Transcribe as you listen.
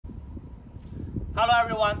Hello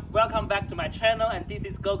everyone, welcome back to my channel, and this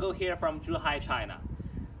is Gogo here from Zhuhai, China.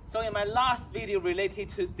 So in my last video related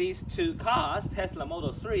to these two cars, Tesla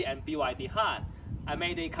Model 3 and BYD Han, I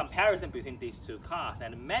made a comparison between these two cars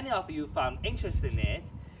and many of you found interest in it.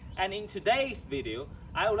 And in today's video,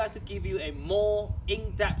 I would like to give you a more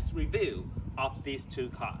in-depth review of these two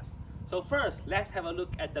cars. So first, let's have a look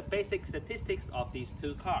at the basic statistics of these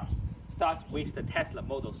two cars. Start with the Tesla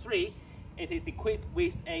Model 3. It is equipped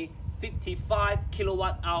with a 55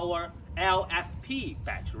 kilowatt-hour LFP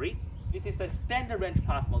battery. It is a standard range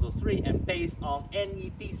plus Model 3, and based on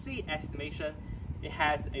NEDC estimation, it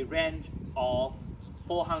has a range of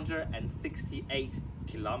 468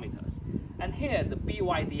 kilometers. And here the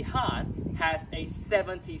BYD Han has a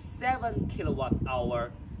 77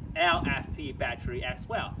 kilowatt-hour LFP battery as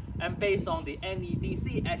well. And based on the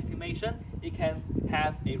NEDC estimation, it can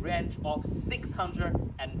have a range of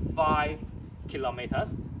 605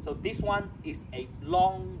 kilometers. So this one is a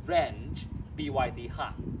long-range BYD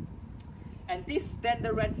Han. And this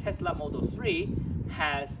standard range Tesla Model 3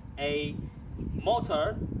 has a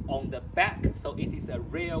motor on the back, so it is a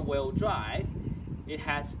rear-wheel drive. It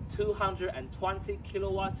has 220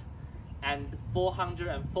 kilowatts and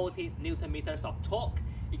 440 newton meters of torque.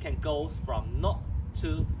 It can go from 0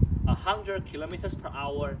 to 100 kilometers per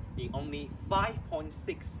hour in only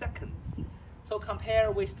 5.6 seconds. So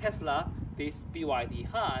compared with Tesla, this BYD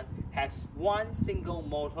Han has one single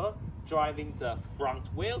motor driving the front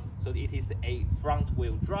wheel, so it is a front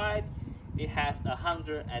wheel drive. It has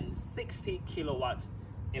 160 kilowatt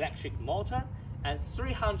electric motor and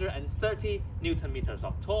 330 newton meters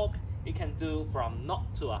of torque. It can do from 0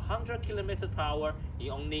 to 100 kilometers per hour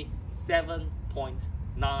in only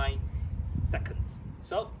 7.9 seconds.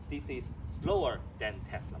 So this is slower than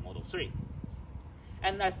Tesla Model 3.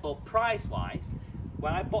 And as for price-wise,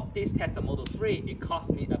 when I bought this Tesla Model 3, it cost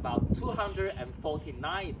me about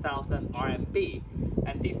 249,000 RMB.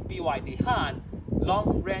 And this BYD Han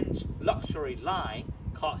long-range luxury line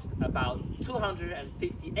cost about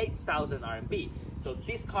 258,000 RMB. So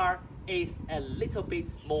this car is a little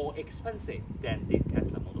bit more expensive than this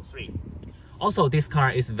Tesla Model 3. Also, this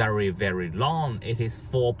car is very long. It is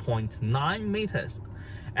 4.9 meters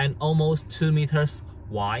and almost 2 meters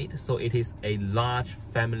wide, so it is a large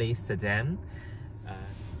family sedan.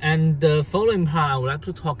 And the following part, I would like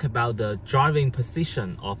to talk about the driving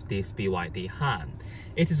position of this BYD Han.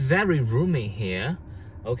 It is very roomy here,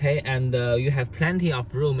 okay, and you have plenty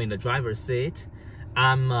of room in the driver's seat.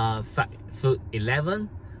 I'm 5'11".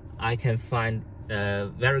 I can find a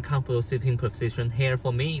very comfortable sitting position here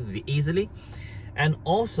for me easily. And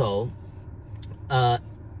also, the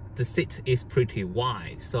seat is pretty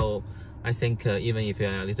wide, so I think even if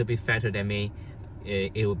you're a little bit fatter than me,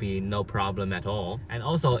 it will be no problem at all. And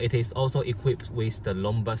also, it is also equipped with the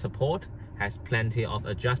lumbar support, has plenty of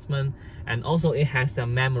adjustment, and also it has a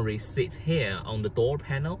memory seat here on the door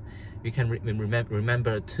panel. You can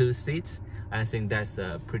remember 2 seats. I think that's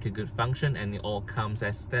a pretty good function, and it all comes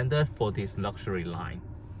as standard for this luxury line.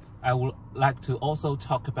 I would like to also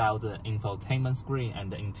talk about the infotainment screen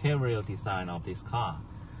and the interior design of this car.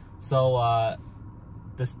 So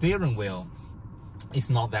the steering wheel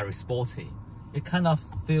is not very sporty. It kind of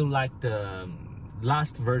feels like the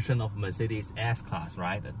last version of Mercedes S-Class,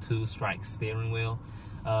 right? A 2-strike steering wheel.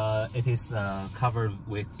 It is covered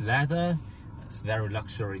with leather. It's very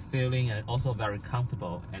luxury feeling, and also very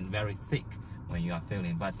comfortable and very thick when you are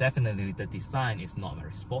feeling. But definitely the design is not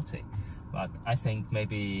very sporty. But I think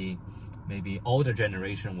maybe older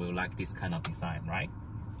generation will like this kind of design, right?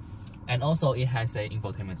 And also it has an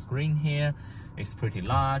infotainment screen here. It's pretty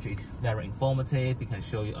large, it's very informative. It can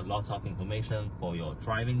show you a lot of information for your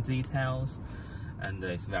driving details, and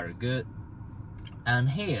it's very good. And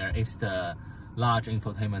here is the large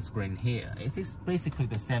infotainment screen here. It is basically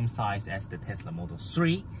the same size as the Tesla Model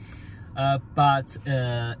 3, but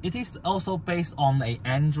it is also based on an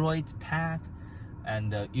Android pad,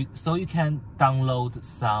 and so you can download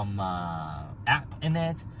some app in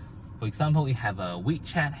it. For example, we have a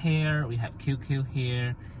WeChat here, we have QQ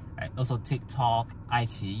here, and also TikTok.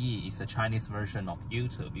 iQIYI is the Chinese version of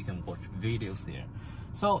YouTube. You can watch videos there.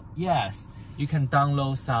 So yes, you can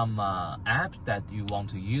download some app that you want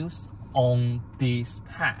to use on this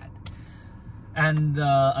pad. And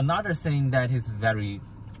another thing that is very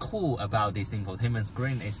cool about this infotainment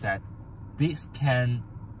screen is that this can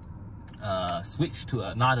switch to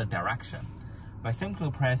another direction by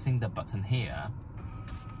simply pressing the button here.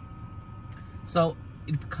 So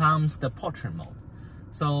it becomes the portrait mode.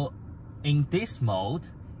 So in this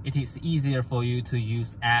mode, it is easier for you to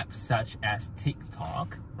use apps such as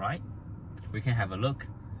TikTok, right? We can have a look.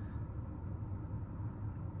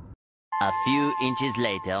 A few inches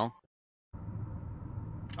later.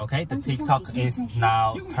 Okay, the TikTok is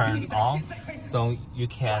now turned on, so you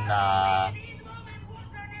can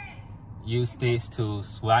use this to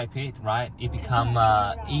swipe it, right? It becomes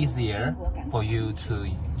easier for you to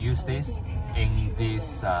use this in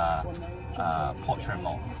this portrait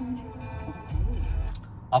mode.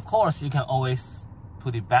 Of course, you can always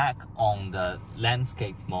put it back on the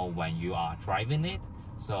landscape mode when you are driving it.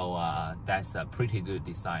 So that's a pretty good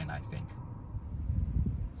design, I think.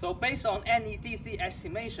 So based on NEDC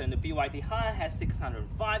estimation, the BYD Han has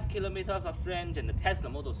 605 kilometers of range and the Tesla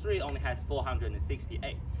Model 3 only has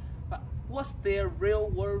 468. But what's their real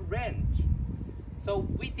world range? So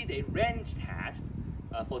we did a range test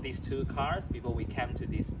for these two cars before we came to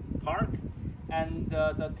this park. And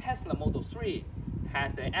the Tesla Model 3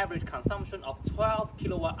 has an average consumption of 12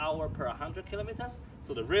 kilowatt-hour per 100 kilometers.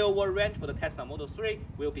 So the real world range for the Tesla Model 3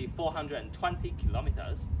 will be 420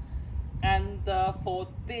 kilometers. And for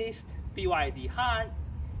this BYD Han,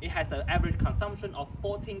 it has an average consumption of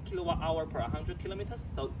 14 kilowatt-hour per 100 kilometers.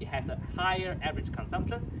 So it has a higher average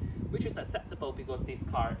consumption, which is acceptable because this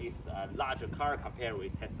car is a larger car compared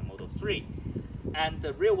with Tesla Model 3. And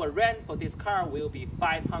the real world range for this car will be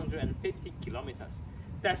 550 kilometers.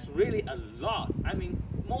 That's really a lot. I mean,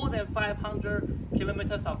 more than 500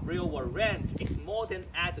 kilometers of real world range is more than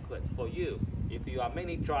adequate for you if you are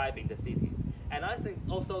mainly driving the cities. And I think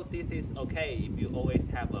also this is okay if you always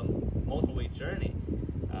have a motorway journey.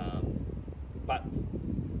 But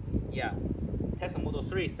yeah, Tesla Model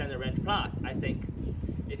 3 Standard Range Plus, I think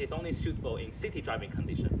it is only suitable in city driving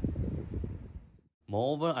conditions.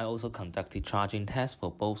 Moreover, I also conducted charging tests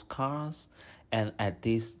for both cars, and at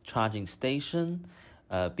this charging station,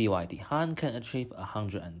 BYD Han can achieve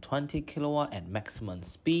 120 kilowatt at maximum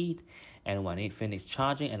speed, and when it finishes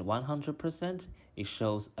charging at 100%, it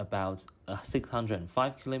shows about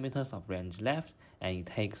 605 kilometers of range left, and it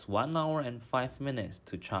takes 1 hour and 5 minutes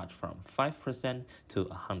to charge from 5% to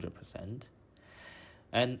 100%.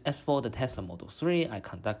 And as for the Tesla Model 3, I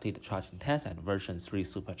conducted the charging test at version 3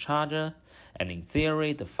 supercharger, and in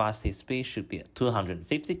theory, the fastest speed should be at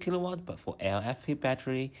 250 kilowatt, but for LFP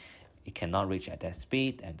battery, it cannot reach at that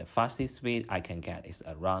speed, and the fastest speed I can get is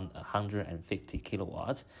around 150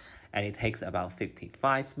 kilowatts, and it takes about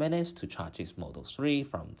 55 minutes to charge this Model 3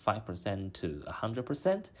 from 5% to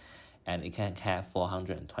 100%, and it can have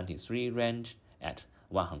 423 range at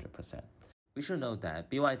 100%. We should note that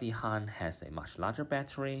BYD Han has a much larger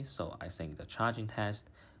battery, so I think the charging test,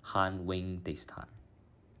 Han win this time.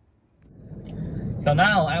 So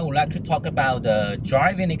now I would like to talk about the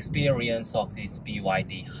driving experience of this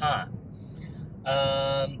BYD Han.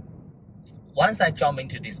 Once I jump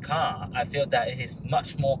into this car, I feel that it is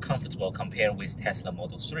much more comfortable compared with Tesla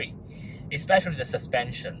Model 3, especially the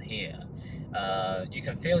suspension here. You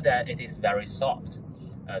can feel that it is very soft,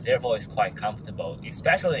 therefore it's quite comfortable,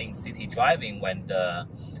 especially in city driving when the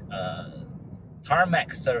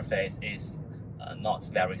tarmac surface is not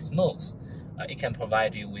very smooth. It can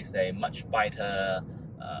provide you with a much better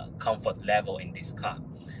comfort level in this car.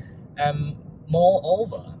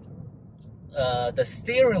 Moreover, the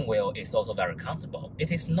steering wheel is also very comfortable.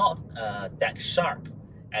 It is not that sharp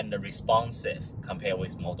and responsive compared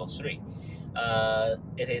with Model 3.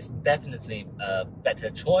 It is definitely a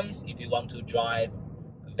better choice if you want to drive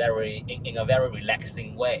in a very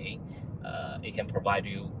relaxing way. It can provide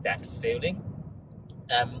you that feeling.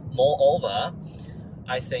 Moreover,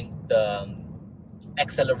 I think the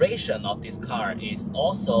acceleration of this car is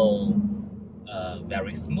also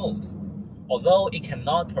very smooth. Although it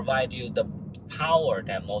cannot provide you the power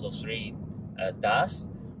that Model 3 does,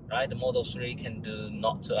 right? The Model 3 can do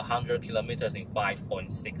not to 100 kilometers in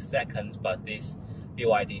 5.6 seconds, but this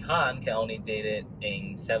BYD Han can only do it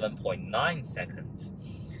in 7.9 seconds.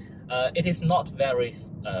 It is not very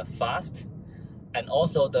fast, and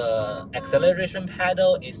also the acceleration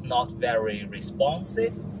pedal is not very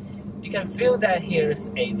responsive. You can feel that here's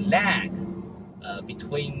a lag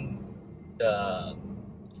between the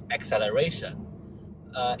acceleration.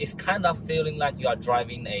 It's kind of feeling like you are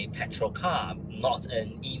driving a petrol car, not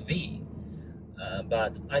an EV.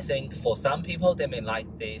 But I think for some people, they may like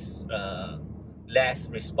this less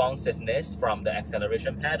responsiveness from the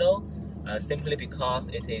acceleration pedal, simply because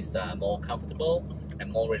it is more comfortable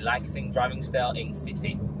and more relaxing driving style in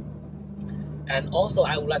city. And also,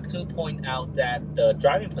 I would like to point out that the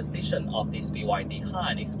driving position of this BYD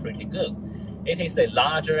Han is pretty good. It is a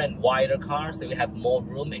larger and wider car, so you have more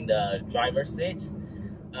room in the driver's seat.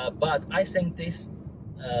 But I think this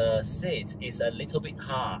seat is a little bit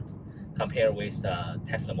hard compared with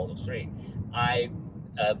Tesla Model 3. I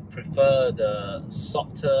prefer the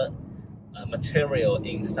softer material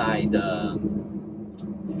inside the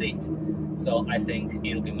seat. So I think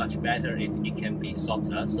it will be much better if it can be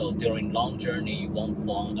softer. So during long journey, you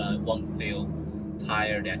won't feel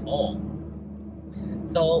tired at all.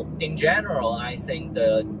 So in general, I think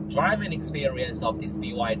the driving experience of this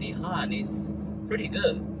BYD Han is pretty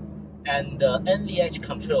good. And the NVH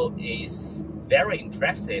control is very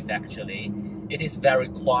impressive actually. It is very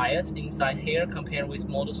quiet inside here compared with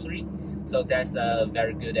Model 3. So that's a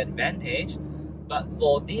very good advantage. But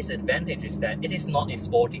for disadvantage is that it is not a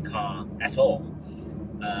sporty car at all.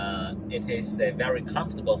 It is a very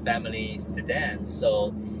comfortable family sedan.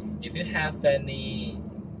 So if you have any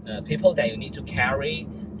people that you need to carry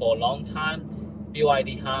for a long time,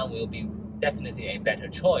 BYD Han will be definitely a better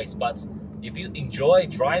choice. But if you enjoy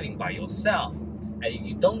driving by yourself and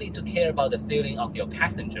you don't need to care about the feeling of your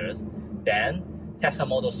passengers, then Tesla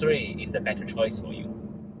Model 3 is a better choice for you.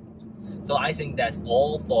 So I think that's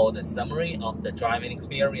all for the summary of the driving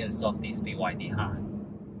experience of this BYD Han.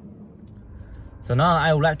 So now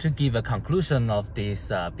I would like to give a conclusion of this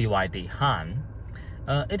BYD Han.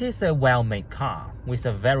 It is a well-made car with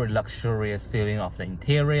a very luxurious feeling of the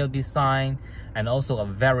interior design and also a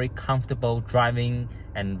very comfortable driving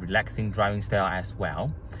and relaxing driving style as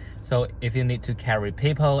well. So if you need to carry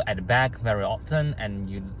people at the back very often and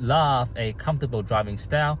you love a comfortable driving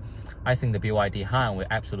style, I think the BYD Han will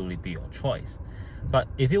absolutely be your choice. But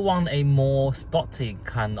if you want a more sporty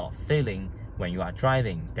kind of feeling when you are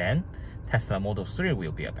driving, then Tesla Model 3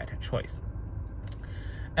 will be a better choice.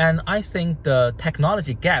 And I think the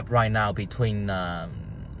technology gap right now between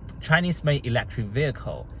Chinese-made electric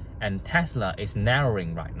vehicle and Tesla is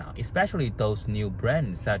narrowing right now, especially those new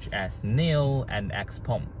brands such as NIO and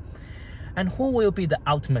XPeng. And who will be the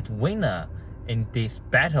ultimate winner in this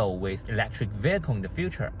battle with electric vehicle in the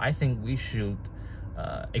future? I think we should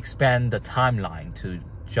expand the timeline to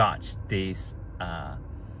judge this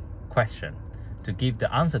question. To give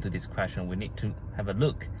the answer to this question, we need to have a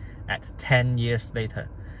look at 10 years later.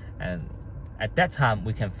 And at that time,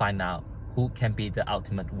 we can find out who can be the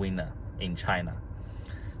ultimate winner in China.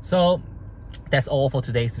 So that's all for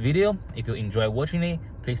today's video. If you enjoy watching it,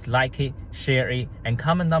 please like it, share it, and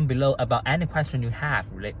comment down below about any question you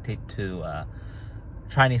have related to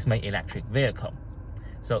Chinese-made electric vehicle.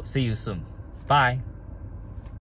 So see you soon. Bye.